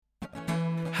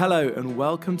Hello and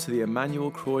welcome to the Emmanuel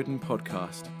Croydon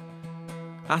podcast.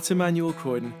 At Emmanuel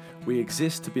Croydon, we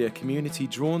exist to be a community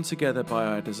drawn together by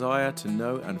our desire to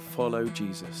know and follow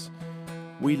Jesus.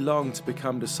 We long to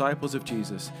become disciples of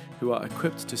Jesus who are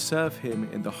equipped to serve him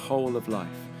in the whole of life,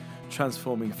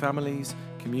 transforming families,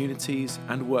 communities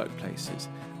and workplaces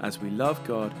as we love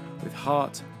God with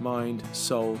heart, mind,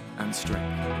 soul and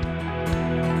strength.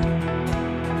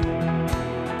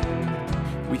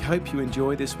 We hope you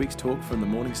enjoy this week's talk from the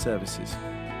morning services.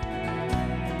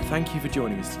 Thank you for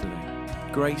joining us today.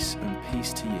 Grace and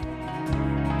peace to you.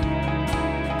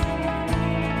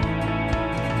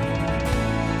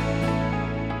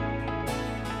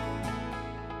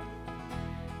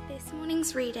 This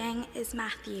morning's reading is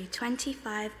Matthew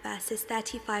 25, verses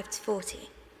 35 to 40.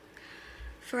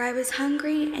 For I was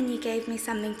hungry, and you gave me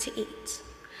something to eat.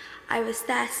 I was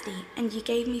thirsty, and you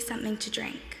gave me something to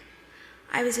drink.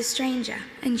 I was a stranger,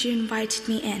 and you invited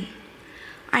me in.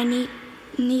 I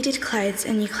needed clothes,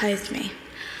 and you clothed me.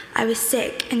 I was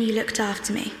sick, and you looked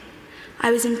after me. I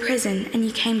was in prison, and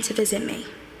you came to visit me.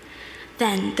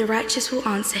 Then the righteous will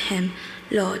answer him,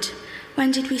 Lord,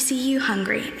 when did we see you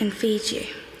hungry and feed you,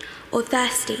 or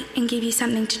thirsty and give you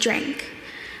something to drink?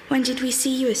 When did we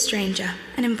see you a stranger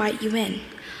and invite you in,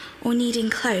 or needing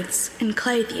clothes and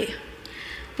clothe you?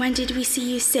 When did we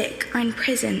see you sick or in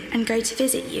prison and go to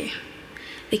visit you?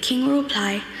 The king will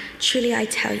reply, Truly I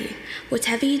tell you,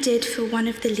 whatever you did for one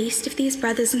of the least of these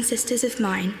brothers and sisters of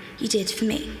mine, you did for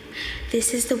me.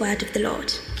 This is the word of the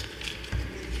Lord.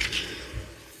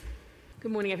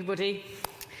 Good morning, everybody.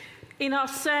 In our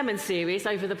sermon series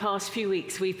over the past few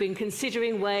weeks, we've been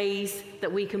considering ways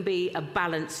that we can be a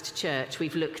balanced church.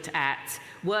 We've looked at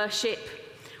worship,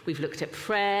 we've looked at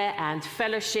prayer and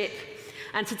fellowship,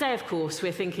 and today, of course,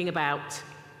 we're thinking about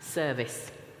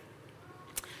service.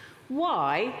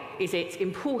 Why is it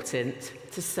important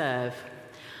to serve?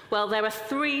 Well, there are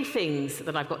three things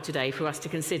that I've got today for us to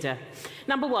consider.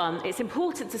 Number one, it's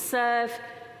important to serve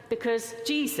because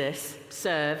Jesus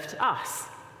served us.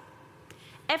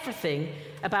 Everything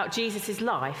about Jesus'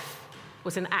 life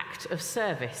was an act of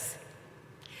service.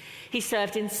 He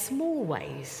served in small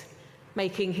ways,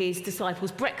 making his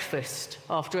disciples breakfast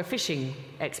after a fishing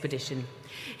expedition.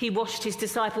 He washed his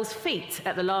disciples' feet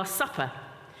at the Last Supper.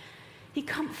 He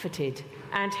comforted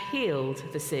and healed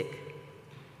the sick.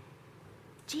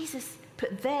 Jesus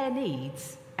put their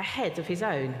needs ahead of his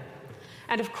own.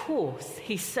 And of course,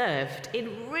 he served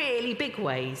in really big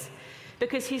ways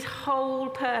because his whole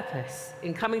purpose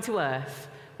in coming to earth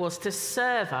was to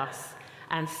serve us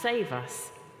and save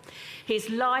us. His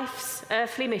life's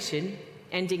earthly mission,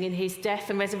 ending in his death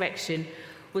and resurrection,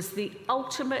 was the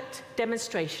ultimate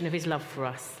demonstration of his love for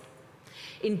us.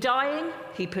 In dying,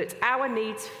 he put our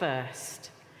needs first,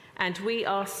 and we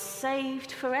are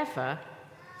saved forever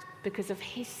because of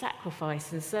his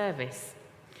sacrifice and service.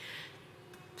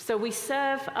 So we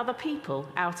serve other people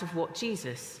out of what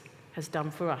Jesus has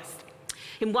done for us.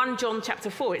 In 1 John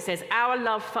chapter 4, it says, Our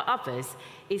love for others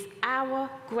is our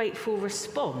grateful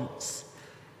response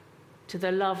to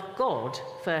the love God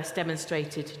first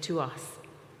demonstrated to us.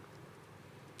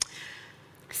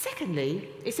 Secondly,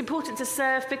 it's important to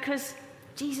serve because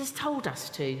Jesus told us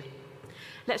to.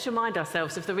 Let's remind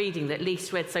ourselves of the reading that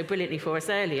Lise read so brilliantly for us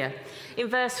earlier. In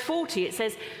verse 40 it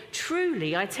says,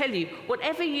 Truly I tell you,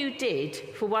 whatever you did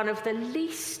for one of the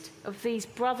least of these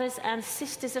brothers and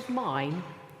sisters of mine,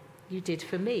 you did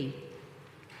for me.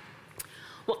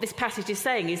 What this passage is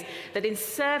saying is that in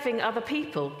serving other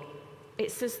people,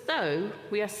 it's as though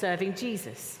we are serving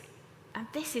Jesus. And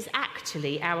this is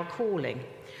actually our calling.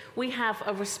 We have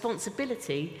a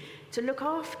responsibility to look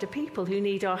after people who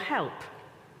need our help.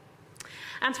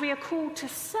 And we are called to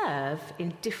serve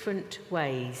in different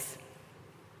ways.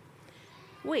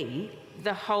 We,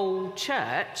 the whole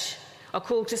church, are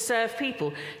called to serve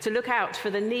people, to look out for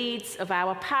the needs of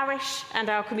our parish and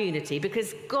our community,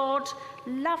 because God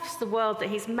loves the world that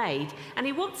he's made and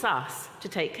he wants us to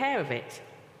take care of it.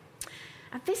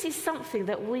 And this is something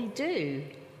that we do.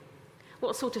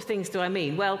 What sort of things do I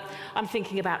mean? Well, I'm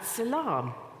thinking about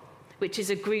Salam, which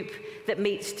is a group that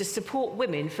meets to support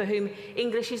women for whom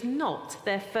English is not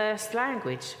their first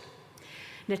language.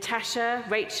 Natasha,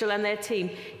 Rachel and their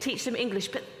team teach them English,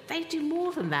 but they do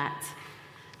more than that.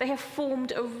 They have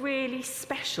formed a really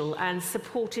special and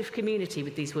supportive community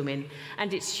with these women,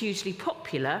 and it's hugely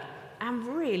popular and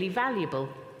really valuable.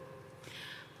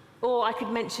 Or I could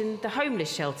mention the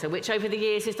homeless shelter, which over the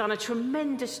years has done a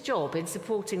tremendous job in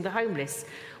supporting the homeless,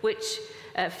 which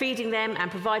feeding them and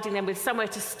providing them with somewhere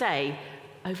to stay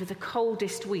over the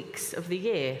coldest weeks of the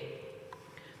year.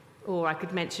 Or I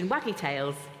could mention Waggy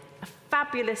Tales, a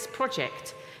fabulous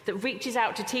project that reaches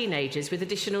out to teenagers with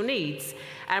additional needs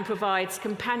and provides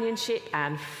companionship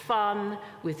and fun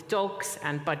with dogs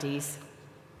and buddies.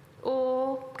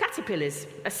 Or Caterpillars,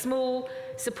 a small,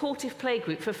 supportive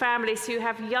playgroup for families who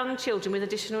have young children with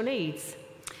additional needs.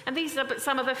 And these are but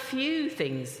some of a few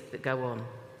things that go on.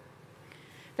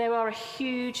 There are a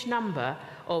huge number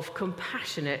of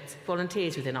compassionate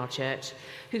volunteers within our church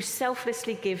who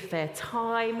selflessly give their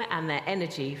time and their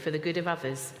energy for the good of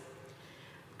others.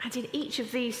 And in each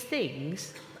of these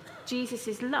things,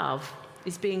 Jesus' love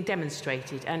is being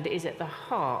demonstrated and is at the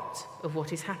heart of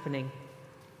what is happening.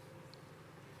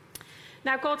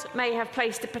 Now, God may have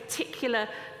placed a particular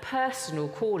personal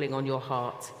calling on your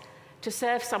heart to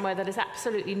serve somewhere that has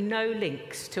absolutely no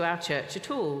links to our church at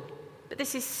all. But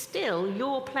this is still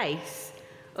your place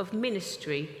of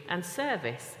ministry and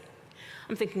service.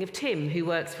 I'm thinking of Tim, who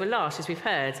works for L'Arche, as we've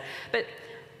heard, but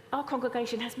our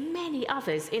congregation has many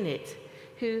others in it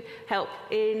who help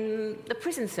in the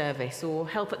prison service or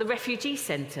help at the refugee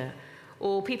centre,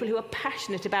 or people who are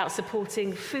passionate about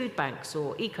supporting food banks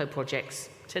or eco projects,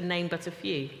 to name but a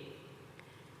few.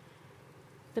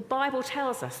 The Bible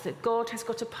tells us that God has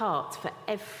got a part for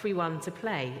everyone to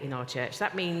play in our church.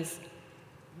 That means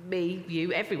me,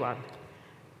 you, everyone.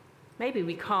 Maybe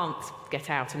we can't get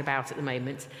out and about at the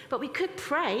moment, but we could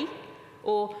pray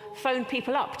or phone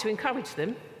people up to encourage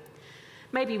them.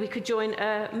 Maybe we could join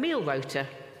a meal rota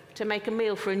to make a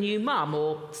meal for a new mum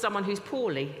or someone who's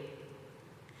poorly.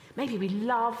 Maybe we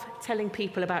love telling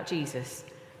people about Jesus.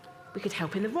 We could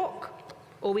help in the Rock,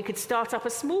 or we could start up a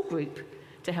small group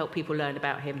to help people learn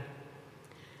about him.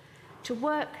 To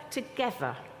work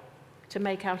together to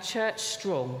make our church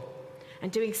strong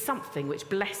and doing something which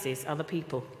blesses other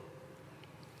people.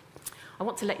 I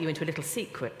want to let you into a little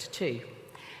secret too.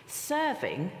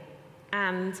 Serving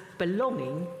and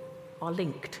belonging are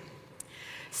linked.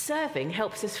 Serving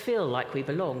helps us feel like we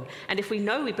belong, and if we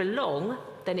know we belong,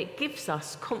 then it gives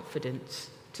us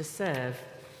confidence to serve.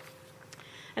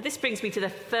 And this brings me to the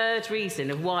third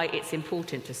reason of why it's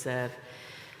important to serve.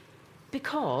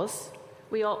 Because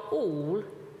we are all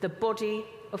the body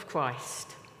of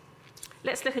Christ.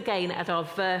 Let's look again at our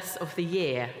verse of the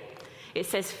year. It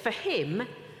says, "For him,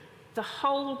 the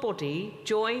whole body,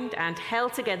 joined and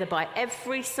held together by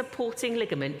every supporting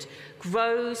ligament,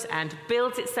 grows and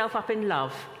builds itself up in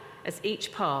love as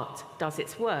each part does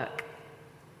its work."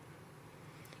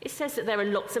 It says that there are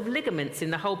lots of ligaments in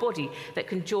the whole body that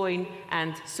can join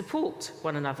and support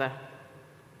one another.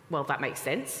 Well, that makes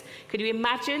sense. Can you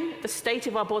imagine the state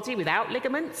of our body without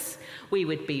ligaments? We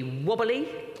would be wobbly,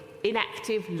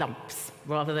 inactive lumps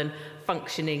rather than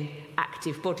functioning,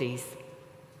 active bodies.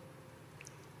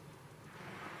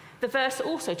 The verse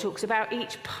also talks about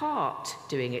each part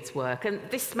doing its work, and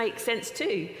this makes sense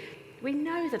too. We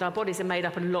know that our bodies are made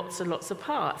up of lots and lots of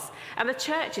parts, and the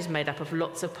church is made up of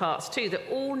lots of parts too that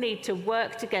all need to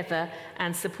work together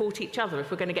and support each other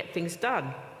if we're going to get things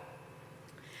done.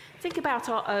 Think about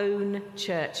our own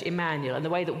church, Emmanuel, and the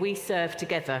way that we serve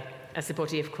together as the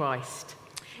body of Christ.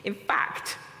 In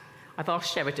fact, I've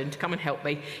asked Sheridan to come and help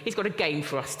me. He's got a game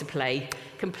for us to play,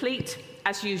 complete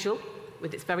as usual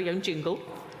with its very own jingle.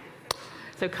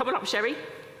 So come on up, Sherry.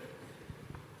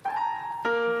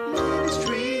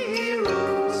 Ministry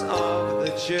heroes of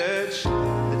the church,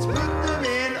 let's put them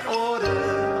in order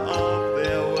of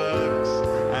their works,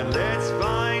 and let's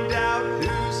find out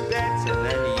who's better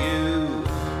than you.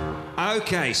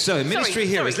 Okay, so ministry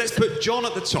heroes. Sorry. Let's put John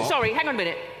at the top. Sorry, hang on a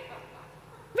minute.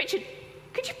 Richard,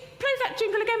 could you play that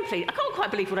jingle again, please? I can't quite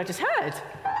believe what I just heard.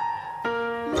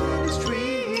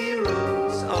 Ministry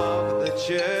heroes of the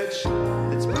church,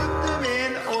 let's put them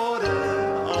in order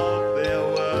of their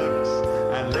works,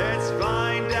 and let's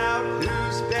find out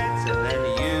who's better than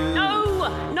you.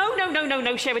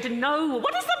 No, Sheridan, no.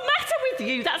 What is the matter with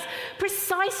you? That's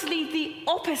precisely the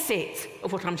opposite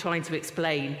of what I'm trying to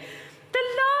explain. The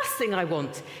last thing I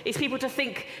want is people to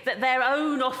think that their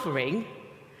own offering,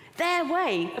 their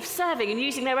way of serving and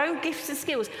using their own gifts and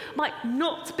skills might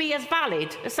not be as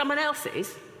valid as someone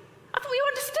else's. I thought we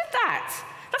understood that.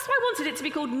 That's why I wanted it to be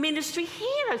called Ministry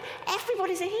Heroes.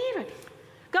 Everybody's a hero.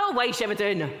 Go away,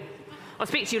 Sheridan. I'll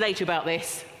speak to you later about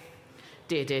this.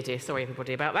 Dear. Sorry,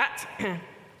 everybody, about that.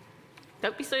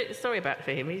 Don't be so sorry about it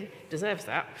for him. He deserves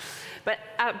that. But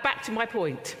back to my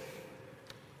point.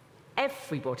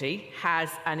 Everybody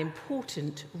has an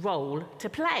important role to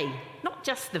play, not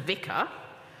just the vicar.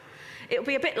 It'll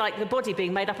be a bit like the body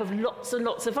being made up of lots and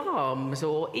lots of arms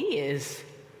or ears.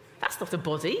 That's not a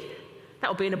body. That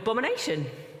would be an abomination.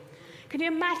 Can you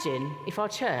imagine if our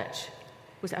church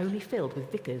was only filled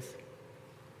with vicars?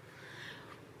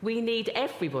 We need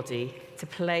everybody to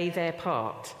play their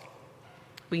part.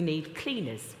 We need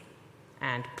cleaners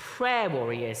and prayer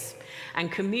warriors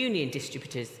and communion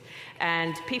distributors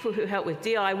and people who help with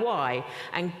DIY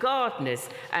and gardeners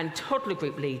and toddler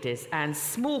group leaders and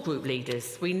small group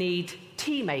leaders. We need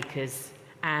tea makers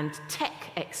and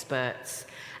tech experts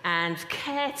and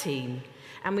care team,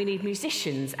 and we need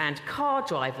musicians and car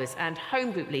drivers and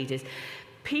home group leaders.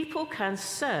 People can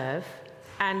serve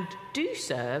and do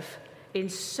serve in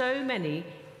so many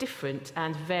different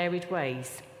and varied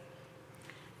ways.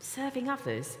 Serving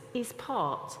others is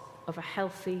part of a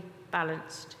healthy,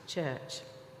 balanced church.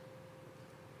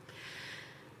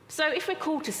 So if we're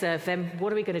called to serve them,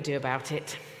 what are we going to do about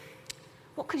it?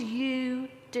 What could you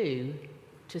do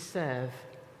to serve?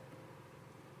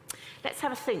 Let's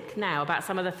have a think now about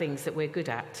some of the things that we're good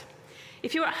at.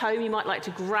 If you're at home, you might like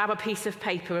to grab a piece of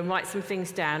paper and write some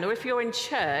things down. Or if you're in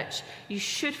church, you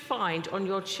should find on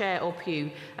your chair or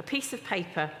pew a piece of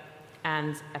paper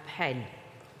and a pen.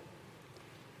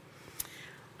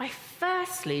 I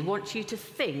firstly want you to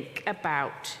think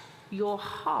about your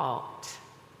heart.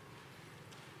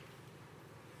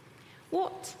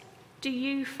 What do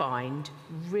you find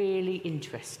really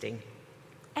interesting?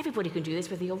 Everybody can do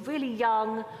this, whether you're really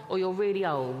young or you're really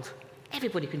old.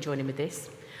 Everybody can join in with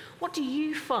this. What do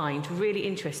you find really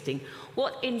interesting?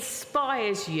 What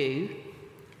inspires you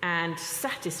and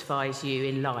satisfies you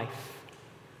in life?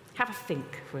 Have a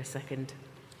think for a second.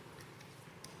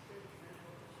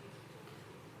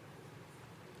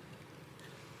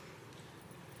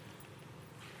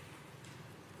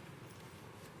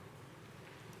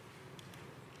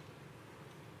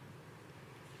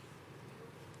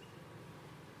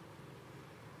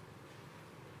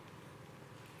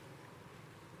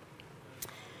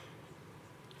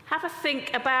 Have a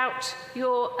think about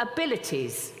your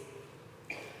abilities.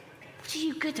 What are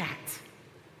you good at?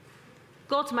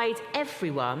 God made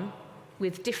everyone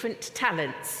with different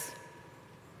talents.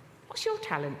 What's your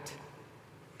talent?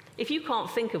 If you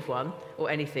can't think of one or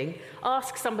anything,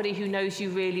 ask somebody who knows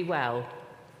you really well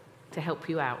to help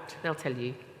you out. They'll tell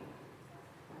you.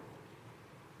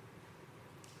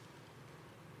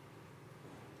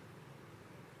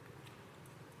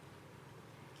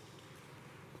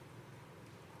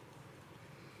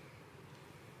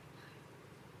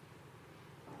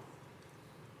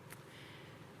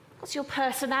 What's your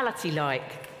personality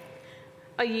like?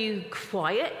 Are you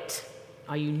quiet?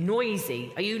 Are you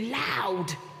noisy? Are you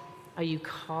loud? Are you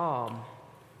calm?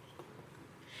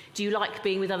 Do you like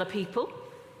being with other people?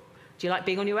 Do you like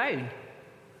being on your own?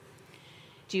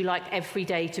 Do you like every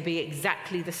day to be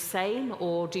exactly the same,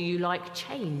 or do you like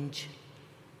change?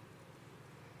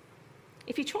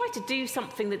 If you try to do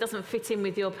something that doesn't fit in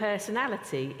with your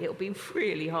personality, it'll be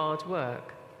really hard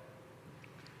work.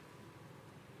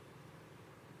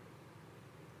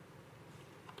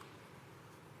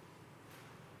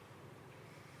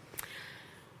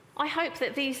 I hope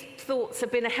that these thoughts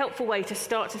have been a helpful way to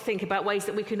start to think about ways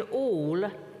that we can all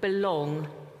belong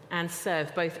and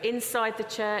serve, both inside the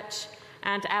church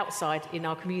and outside in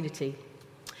our community.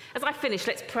 As I finish,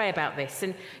 let's pray about this,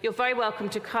 and you're very welcome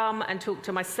to come and talk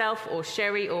to myself or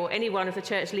Sherry or any one of the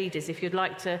church leaders if you'd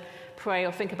like to pray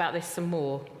or think about this some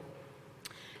more.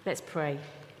 Let's pray.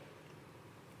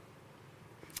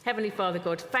 Heavenly Father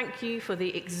God, thank you for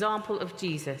the example of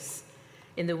Jesus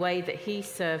in the way that he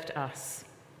served us.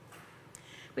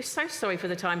 We're so sorry for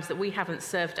the times that we haven't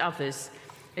served others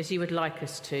as you would like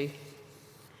us to.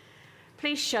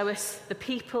 Please show us the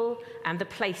people and the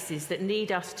places that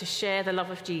need us to share the love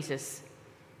of Jesus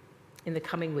in the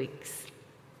coming weeks.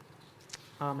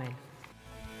 Amen.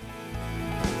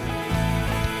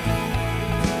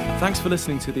 Thanks for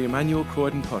listening to the Emmanuel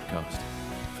Croydon podcast.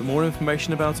 For more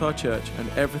information about our church and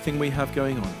everything we have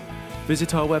going on,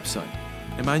 visit our website,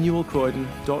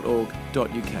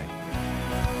 emmanuelcroydon.org.uk.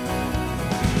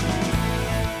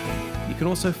 You can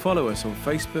also follow us on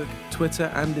Facebook, Twitter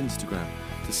and Instagram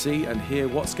to see and hear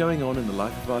what's going on in the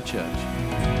life of our church.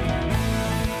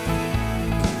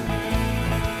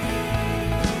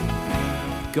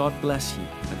 God bless you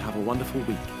and have a wonderful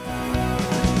week.